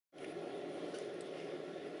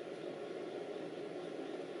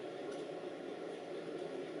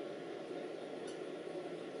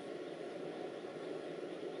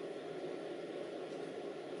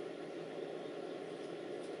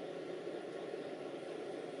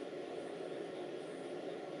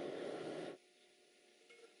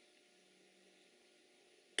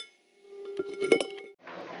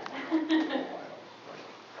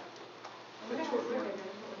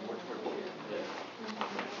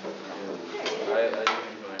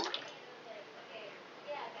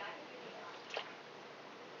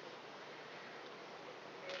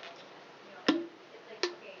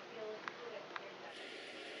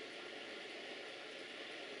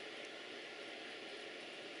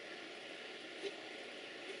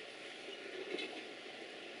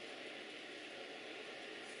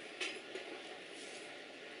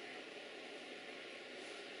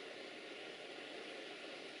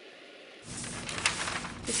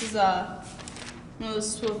This is one of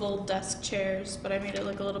those swivel desk chairs, but I made it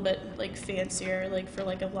look a little bit like fancier, like for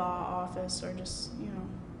like a law office or just, you know,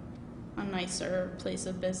 a nicer place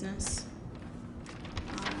of business.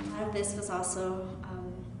 A lot of this was also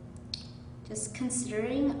just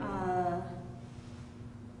considering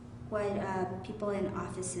what people in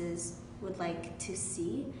offices would like to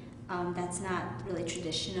see. That's not really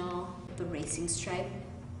traditional. The racing stripe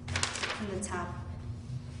from the top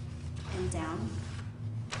and down,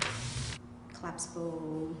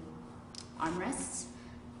 collapsible armrests,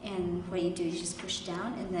 and what you do is just push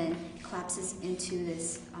down and then it collapses into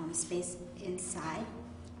this space inside,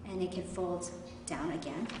 and it can fold down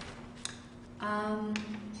again.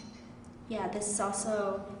 Yeah, this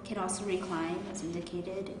can also recline as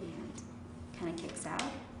indicated and kind of kicks out.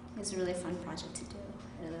 It was a really fun project to do.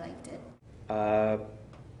 I really liked it.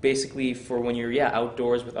 Basically for when you're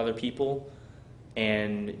outdoors with other people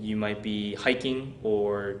and you might be hiking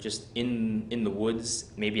or just in the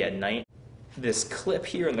woods, maybe at night. This clip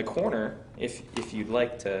here in the corner, if you'd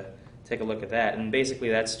like to take a look at that, and basically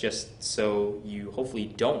that's just so you hopefully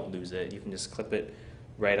don't lose it. You can just clip it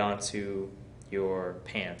right onto your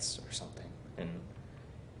pants or something. And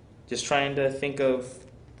just trying to think of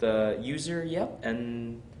the user,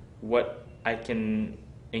 and what I can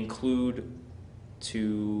include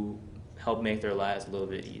to help make their lives a little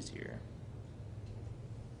bit easier.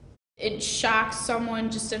 It shocks someone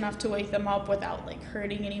just enough to wake them up without like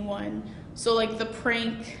hurting anyone. So like the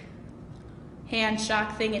prank hand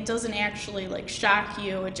shock thing, it doesn't actually like shock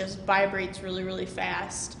you, it just vibrates really, really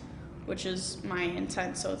fast, which is my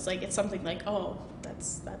intent. So it's like, it's something like, oh,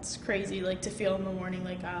 that's crazy, like to feel in the morning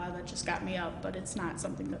like, that just got me up, but it's not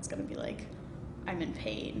something that's gonna be like, I'm in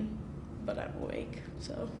pain, but I'm awake,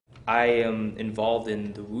 so. I am involved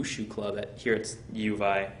in the Wushu Club here at U of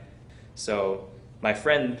I. So my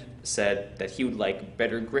friend said that he would like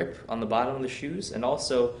better grip on the bottom of the shoes and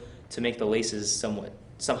also to make the laces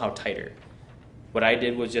somehow tighter. What I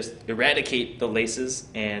did was just eradicate the laces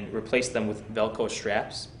and replace them with Velcro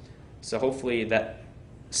straps. So hopefully that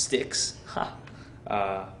sticks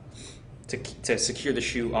to secure the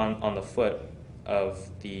shoe on the foot of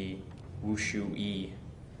the Wushu-E,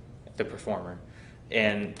 the performer.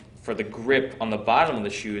 And for the grip on the bottom of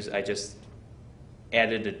the shoes, I just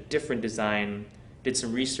added a different design, did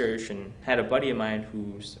some research, and had a buddy of mine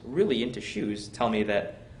who's really into shoes tell me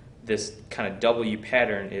that this kind of W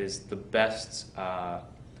pattern is the best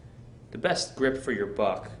grip for your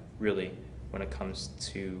buck, really, when it comes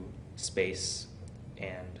to space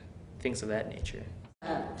and things of that nature.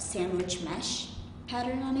 A sandwich mesh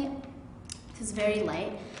pattern on it. It's very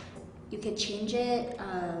light. You could change it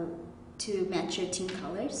to match your team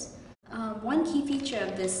colors. One key feature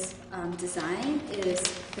of this design is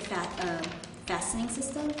the fastening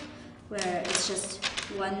system, where it's just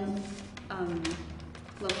one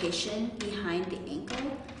location behind the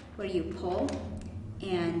ankle where you pull,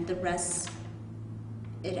 and the rest,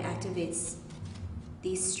 it activates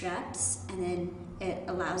these straps, and then it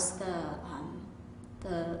allows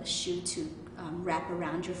the shoe to wrap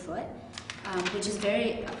around your foot, which is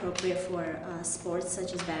very appropriate for sports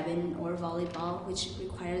such as badminton or volleyball, which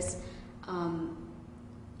requires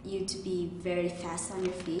you to be very fast on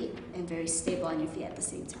your feet and very stable on your feet at the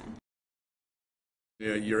same time.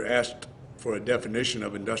 Yeah, you're asked for a definition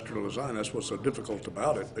of industrial design. That's what's so difficult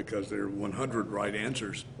about it, because there are 100 right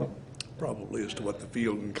answers probably as to what the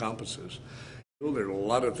field encompasses. There are a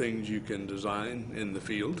lot of things you can design in the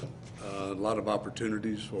field, a lot of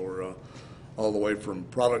opportunities for all the way from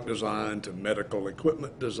product design to medical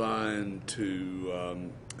equipment design to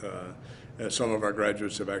some of our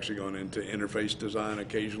graduates have actually gone into interface design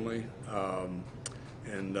occasionally,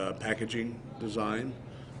 and packaging design.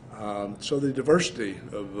 So the diversity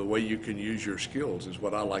of the way you can use your skills is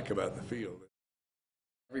what I like about the field.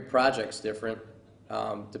 Every project's different,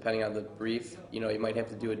 depending on the brief. You know, you might have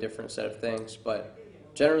to do a different set of things, but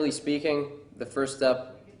generally speaking, the first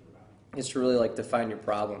step is to really define your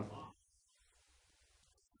problem.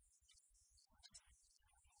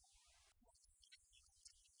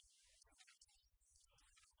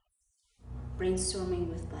 Brainstorming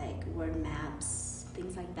with word maps,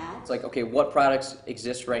 things like that. It's like, okay, what products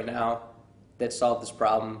exist right now that solve this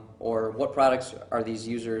problem, or what products are these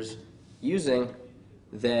users using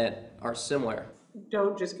that are similar?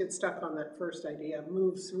 Don't just get stuck on that first idea.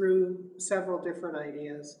 Move through several different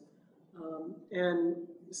ideas and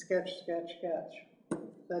sketch, sketch, sketch.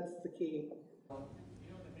 That's the key.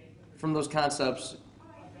 From those concepts,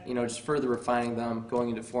 you know, just further refining them, going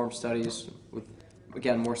into form studies with,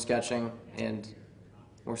 again, more sketching,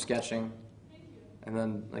 and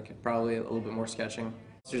then probably a little bit more sketching.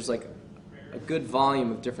 So just a good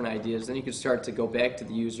volume of different ideas, then you can start to go back to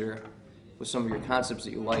the user with some of your concepts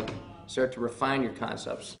that you like, start to refine your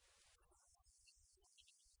concepts.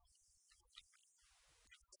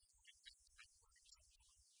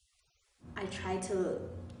 I try to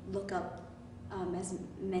look up as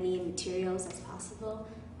many materials as possible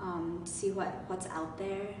to see what's out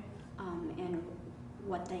there and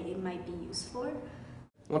what they might be used for.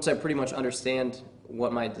 Once I pretty much understand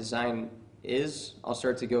what my design is, I'll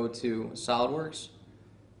start to go to SolidWorks,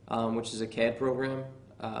 which is a CAD program,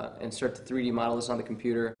 and start to 3D model this on the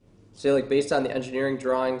computer. Say, like, based on the engineering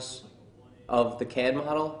drawings of the CAD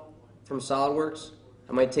model from SolidWorks,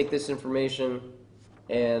 I might take this information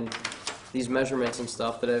and these measurements and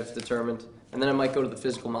stuff that I've determined, and then I might go to the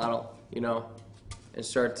physical model, you know, and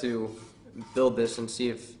start to build this and see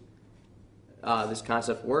if this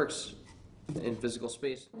concept works in physical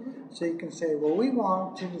space. So you can say, well, we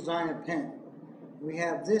want to design a pen. We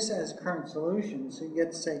have this as current solution. So you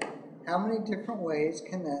get to say, how many different ways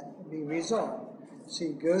can that be resolved? So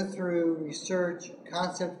you go through research,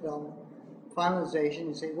 concept development, finalization,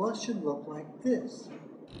 and say, well, it should look like this.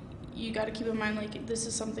 You got to keep in mind, like, this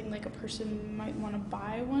is something like a person might want to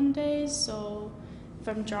buy one day. So if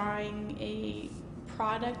I'm drawing a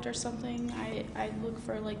product or something, I look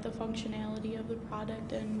for like the functionality of the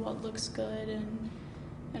product and what looks good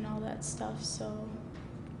and all that stuff. So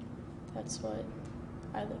that's what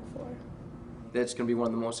I look for. That's going to be one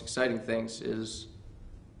of the most exciting things, is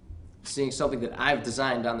seeing something that I've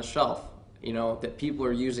designed on the shelf, you know, that people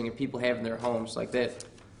are using and people have in their homes. Like, that,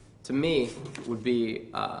 to me, would be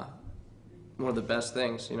one of the best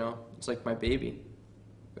things, you know. It's like my baby.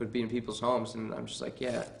 It would be in people's homes, and I'm just like,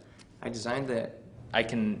 yeah, I designed that. I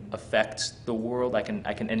can affect the world, I can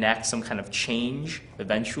enact some kind of change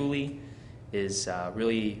eventually, is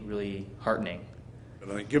really, really heartening.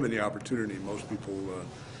 And I think given the opportunity, most people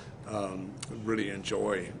really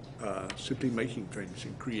enjoy simply making things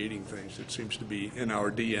and creating things. It seems to be in our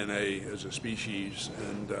DNA as a species,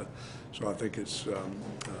 and so I think it's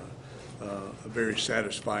a very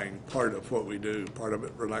satisfying part of what we do. Part of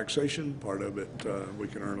it relaxation, part of it we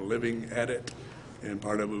can earn a living at it, and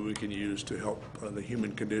part of it we can use to help the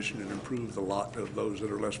human condition and improve the lot of those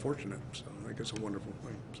that are less fortunate. So I think it's a wonderful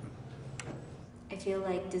thing. So. I feel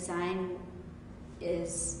like design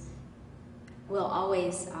will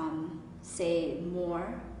always say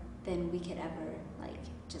more than we could ever like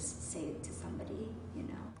just say to somebody, you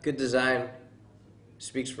know. Good design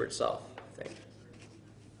speaks for itself, I think.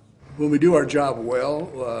 When we do our job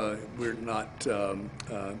well, we're not,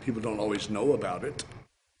 people don't always know about it.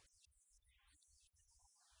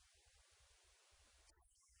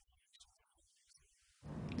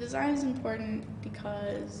 Design is important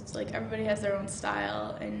because like everybody has their own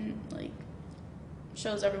style and like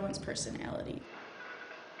shows everyone's personality.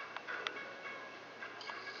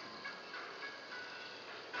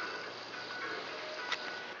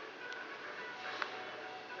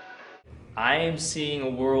 I am seeing a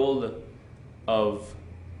world of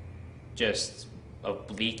just of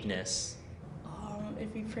bleakness.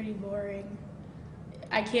 It'd be pretty boring.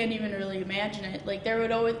 I can't even really imagine it. Like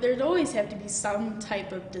there'd always have to be some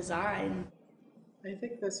type of design. I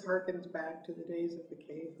think this harkens back to the days of the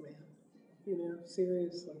caveman, you know,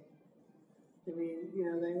 seriously. I mean, you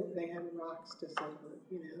know, they had rocks to silver,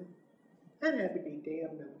 you know. That had to be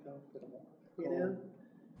damn uncomfortable, you know.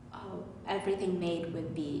 Oh, everything made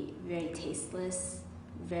would be very tasteless,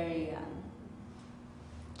 very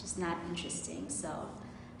just not interesting. So,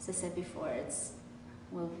 as I said before,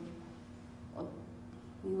 we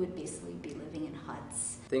would basically be living in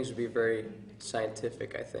huts. Things would be very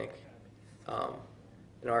scientific, I think.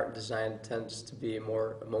 And art and design tends to be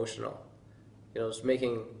more emotional. You know, it's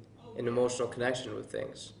making an emotional connection with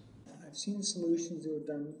things. I've seen solutions that were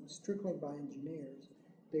done strictly by engineers.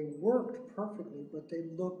 They worked perfectly, but they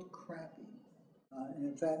looked crappy. And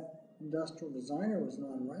if that industrial designer was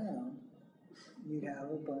not around, you'd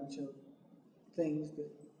have a bunch of things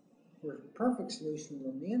that were perfect solutions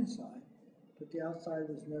on the inside, but the outside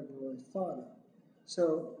was never really thought of.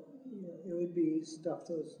 So you know, it would be stuff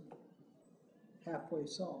that was halfway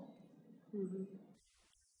solved. Mm-hmm.